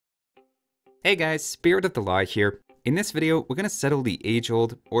Hey guys, Spirit of the Law here. In this video, we're going to settle the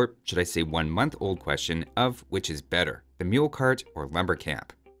age-old, or should I say 1-month-old question of which is better, the mule cart or lumber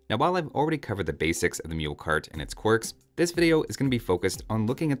camp. Now while I've already covered the basics of the mule cart and its quirks, this video is going to be focused on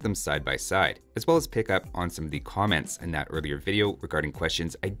looking at them side by side, as well as pick up on some of the comments in that earlier video regarding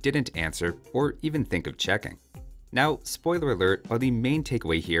questions I didn't answer or even think of checking. Now, spoiler alert, while the main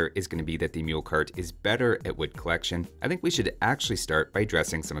takeaway here is going to be that the mule cart is better at wood collection, I think we should actually start by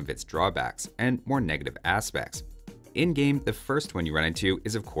addressing some of its drawbacks and more negative aspects. In-game, the first one you run into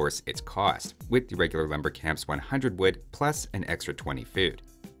is of course its cost, with the regular lumber camp's 100 wood plus an extra 20 food.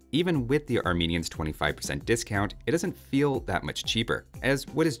 Even with the Armenian's 25% discount, it doesn't feel that much cheaper, as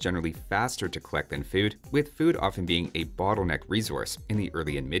wood is generally faster to collect than food, with food often being a bottleneck resource in the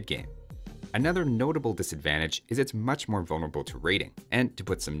early and mid-game. Another notable disadvantage is it's much more vulnerable to raiding, and to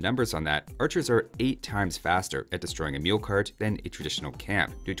put some numbers on that, archers are 8 times faster at destroying a mule cart than a traditional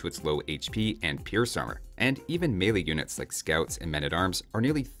camp due to its low HP and pierce armor, and even melee units like scouts and men-at-arms are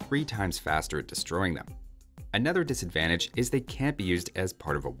nearly 3 times faster at destroying them. Another disadvantage is they can't be used as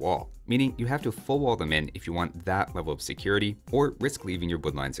part of a wall, meaning you have to full wall them in if you want that level of security, or risk leaving your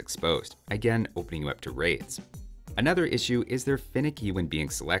woodlines exposed, again opening you up to raids. Another issue is they're finicky when being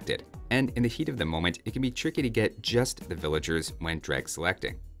selected, and in the heat of the moment, it can be tricky to get just the villagers when drag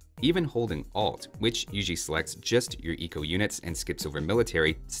selecting. Even holding Alt, which usually selects just your eco units and skips over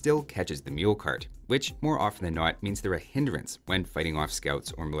military, still catches the mule cart, which more often than not means they're a hindrance when fighting off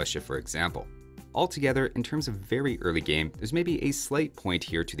scouts or militia, for example. Altogether, in terms of very early game, there's maybe a slight point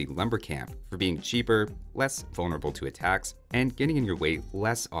here to the lumber camp for being cheaper, less vulnerable to attacks, and getting in your way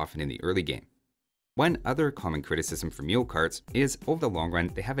less often in the early game. One other common criticism for mule carts is, over the long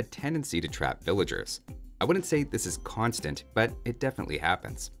run, they have a tendency to trap villagers. I wouldn't say this is constant, but it definitely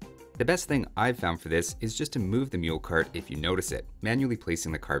happens. The best thing I've found for this is just to move the mule cart if you notice it, manually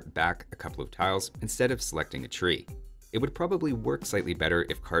placing the cart back a couple of tiles instead of selecting a tree. It would probably work slightly better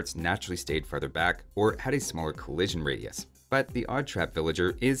if carts naturally stayed farther back or had a smaller collision radius, but the odd trap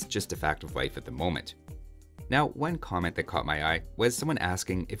villager is just a fact of life at the moment. Now, one comment that caught my eye was someone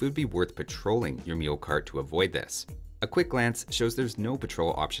asking if it would be worth patrolling your mule cart to avoid this. A quick glance shows there's no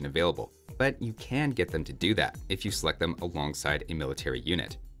patrol option available, but you can get them to do that if you select them alongside a military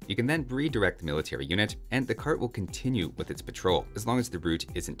unit. You can then redirect the military unit, and the cart will continue with its patrol as long as the route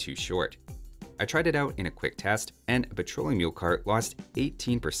isn't too short. I tried it out in a quick test, and a patrolling mule cart lost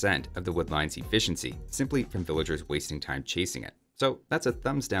 18% of the woodline's efficiency simply from villagers wasting time chasing it. So that's a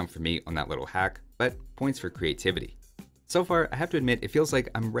thumbs down for me on that little hack, but points for creativity. So far, I have to admit it feels like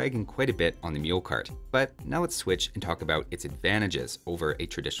I'm ragging quite a bit on the mule cart, but now let's switch and talk about its advantages over a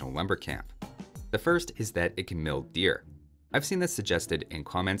traditional lumber camp. The first is that it can mill deer. I've seen this suggested in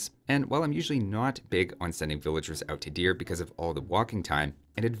comments, and while I'm usually not big on sending villagers out to deer because of all the walking time,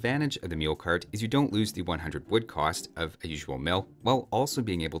 an advantage of the mule cart is you don't lose the 100 wood cost of a usual mill, while also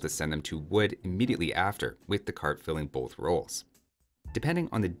being able to send them to wood immediately after, with the cart filling both roles. Depending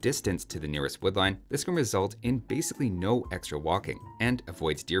on the distance to the nearest woodline, this can result in basically no extra walking, and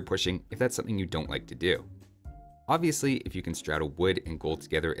avoids deer pushing if that's something you don't like to do. Obviously, if you can straddle wood and gold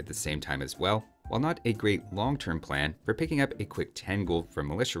together at the same time as well, while not a great long-term plan, for picking up a quick 10 gold for a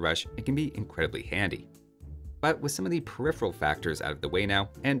militia rush, it can be incredibly handy. But with some of the peripheral factors out of the way now,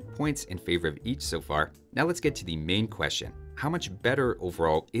 and points in favor of each so far, now let's get to the main question. How much better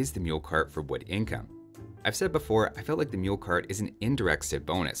overall is the mule cart for wood income? I've said before, I felt like the mule cart is an indirect civ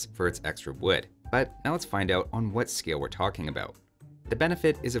bonus for its extra wood, but now let's find out on what scale we're talking about. The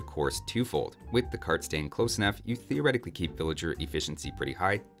benefit is of course twofold. With the cart staying close enough, you theoretically keep villager efficiency pretty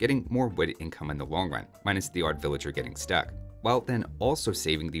high, getting more wood income in the long run, minus the odd villager getting stuck, while then also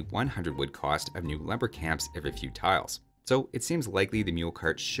saving the 100 wood cost of new lumber camps every few tiles. So it seems likely the mule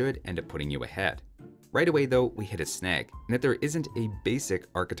cart should end up putting you ahead. Right away though, we hit a snag, in that there isn't a basic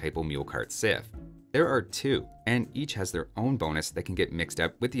archetypal mule cart civ. There are 2, and each has their own bonus that can get mixed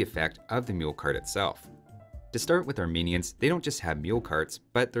up with the effect of the mule cart itself. To start with Armenians, they don't just have mule carts,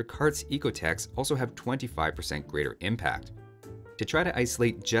 but their carts' ecotechs also have 25% greater impact. To try to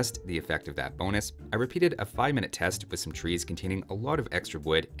isolate just the effect of that bonus, I repeated a 5-minute test with some trees containing a lot of extra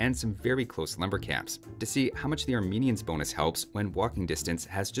wood and some very close lumber camps to see how much the Armenians' bonus helps when walking distance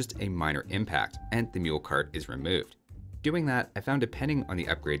has just a minor impact and the mule cart is removed. Doing that, I found depending on the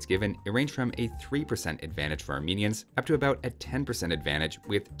upgrades given, it ranged from a 3% advantage for Armenians up to about a 10% advantage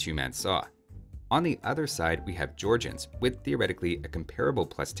with 2-man saw. On the other side, we have Georgians, with theoretically a comparable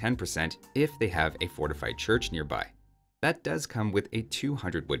plus 10% if they have a fortified church nearby. That does come with a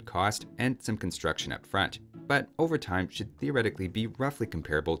 200 wood cost and some construction up front, but over time should theoretically be roughly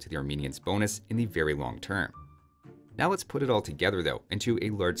comparable to the Armenians' bonus in the very long term. Now let's put it all together though into a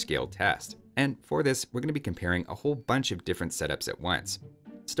large-scale test. And for this, we're going to be comparing a whole bunch of different setups at once.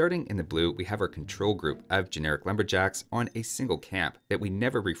 Starting in the blue, we have our control group of generic lumberjacks on a single camp that we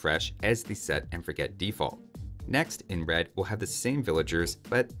never refresh as the set and forget default. Next, in red, we'll have the same villagers,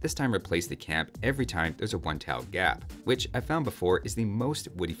 but this time replace the camp every time there's a 1-tile gap, which I found before is the most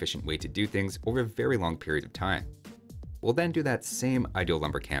wood-efficient way to do things over a very long period of time. We'll then do that same ideal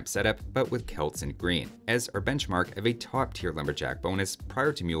lumber camp setup, but with Celts in green, as our benchmark of a top-tier lumberjack bonus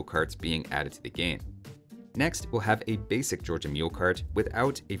prior to mule carts being added to the game. Next, we'll have a basic Georgian mule cart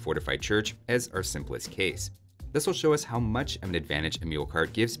without a fortified church as our simplest case. This will show us how much of an advantage a mule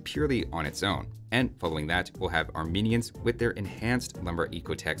cart gives purely on its own. And following that, we'll have Armenians with their enhanced lumber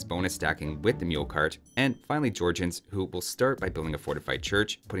ecotex bonus stacking with the mule cart, and finally Georgians, who will start by building a fortified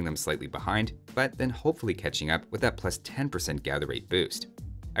church, putting them slightly behind, but then hopefully catching up with that plus 10% gather rate boost.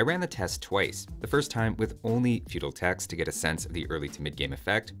 I ran the test twice, the first time with only feudal techs to get a sense of the early to mid-game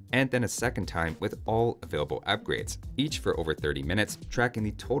effect, and then a second time with all available upgrades, each for over 30 minutes, tracking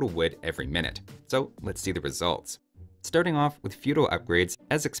the total wood every minute. So let's see the results. Starting off with feudal upgrades,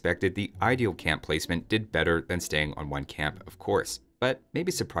 as expected, the ideal camp placement did better than staying on one camp, of course, but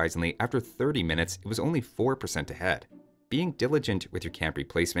maybe surprisingly, after 30 minutes, it was only 4% ahead. Being diligent with your camp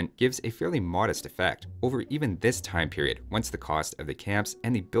replacement gives a fairly modest effect over even this time period once the cost of the camps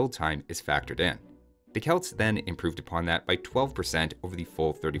and the build time is factored in. The Celts then improved upon that by 12% over the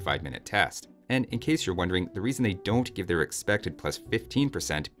full 35-minute test. And in case you're wondering, the reason they don't give their expected plus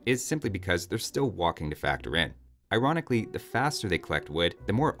 15% is simply because they're still walking to factor in. Ironically, the faster they collect wood,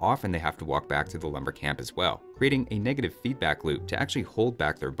 the more often they have to walk back to the lumber camp as well, creating a negative feedback loop to actually hold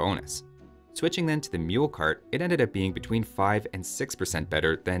back their bonus. Switching then to the mule cart, it ended up being between 5 and 6%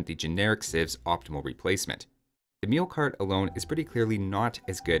 better than the generic civ's optimal replacement. The mule cart alone is pretty clearly not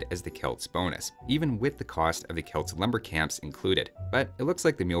as good as the Celts bonus, even with the cost of the Celts lumber camps included, but it looks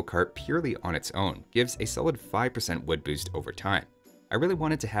like the mule cart purely on its own gives a solid 5% wood boost over time. I really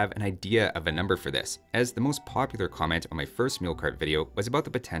wanted to have an idea of a number for this, as the most popular comment on my first mule cart video was about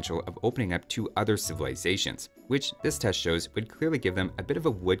the potential of opening up 2 other civilizations, which this test shows would clearly give them a bit of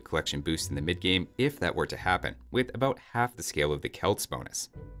a wood collection boost in the mid-game if that were to happen, with about half the scale of the Celts bonus.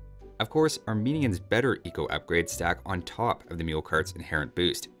 Of course, Armenians' better eco upgrades stack on top of the mule cart's inherent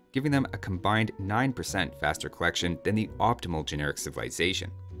boost, giving them a combined 9% faster collection than the optimal generic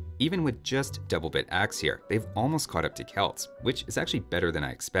civilization. Even with just double bit axe here, they've almost caught up to Celts, which is actually better than I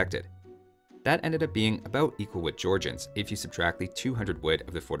expected. That ended up being about equal with Georgians if you subtract the 200 wood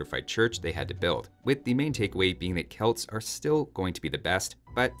of the fortified church they had to build, with the main takeaway being that Celts are still going to be the best,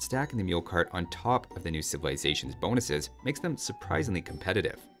 but stacking the mule cart on top of the new civilization's bonuses makes them surprisingly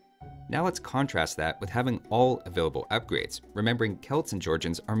competitive. Now let's contrast that with having all available upgrades, remembering Celts and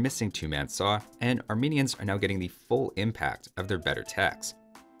Georgians are missing 2-man saw, and Armenians are now getting the full impact of their better techs.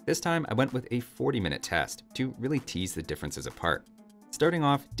 This time I went with a 40-minute test to really tease the differences apart. Starting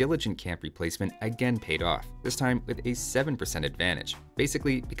off, diligent camp replacement again paid off, this time with a 7% advantage,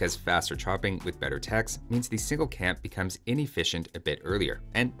 basically because faster chopping with better techs means the single camp becomes inefficient a bit earlier,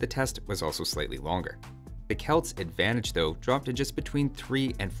 and the test was also slightly longer. The Celts' advantage though dropped to just between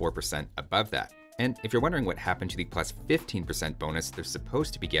 3 and 4% above that. And if you're wondering what happened to the plus 15% bonus they're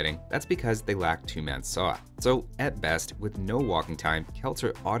supposed to be getting, that's because they lack 2-man saw. So at best, with no walking time, Celts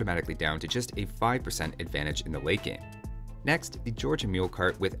are automatically down to just a 5% advantage in the late game. Next, the Georgian mule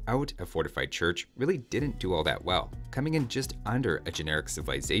cart without a fortified church really didn't do all that well, coming in just under a generic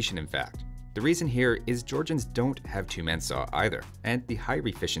civilization in fact. The reason here is Georgians don't have 2-man saw either, and the high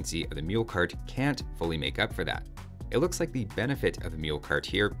efficiency of the mule cart can't fully make up for that. It looks like the benefit of the mule cart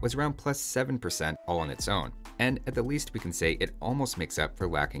here was around plus 7% all on its own, and at the least we can say it almost makes up for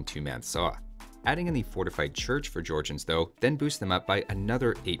lacking 2-man saw. Adding in the fortified church for Georgians though then boosts them up by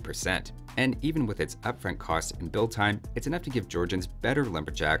another 8%, and even with its upfront cost and build time, it's enough to give Georgians better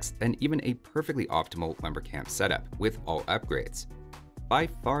lumberjacks than even a perfectly optimal lumber camp setup with all upgrades. By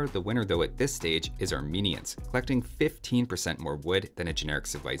far the winner though at this stage is Armenians, collecting 15% more wood than a generic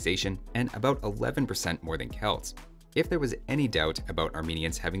civilization and about 11% more than Celts. If there was any doubt about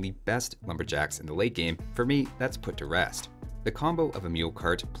Armenians having the best lumberjacks in the late game, for me, that's put to rest. The combo of a mule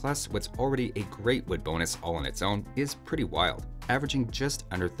cart plus what's already a great wood bonus all on its own is pretty wild, averaging just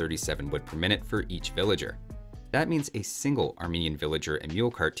under 37 wood per minute for each villager. That means a single Armenian villager and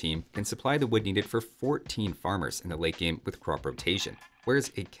mule cart team can supply the wood needed for 14 farmers in the late game with crop rotation, whereas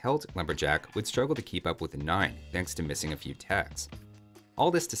a Celt lumberjack would struggle to keep up with 9 thanks to missing a few techs. All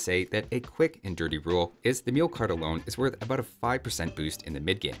this to say that a quick and dirty rule is the mule cart alone is worth about a 5% boost in the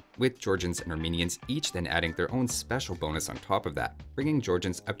mid-game, with Georgians and Armenians each then adding their own special bonus on top of that, bringing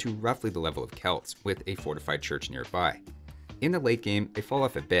Georgians up to roughly the level of Celts with a fortified church nearby. In the late game, they fall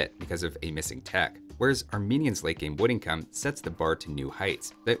off a bit because of a missing tech, whereas Armenian's late game wood income sets the bar to new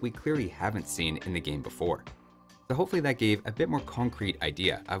heights that we clearly haven't seen in the game before. So hopefully that gave a bit more concrete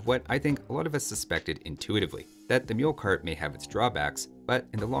idea of what I think a lot of us suspected intuitively, that the mule cart may have its drawbacks, but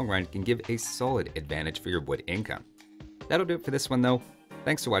in the long run can give a solid advantage for your wood income. That'll do it for this one though.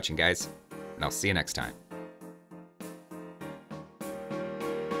 Thanks for watching guys, and I'll see you next time.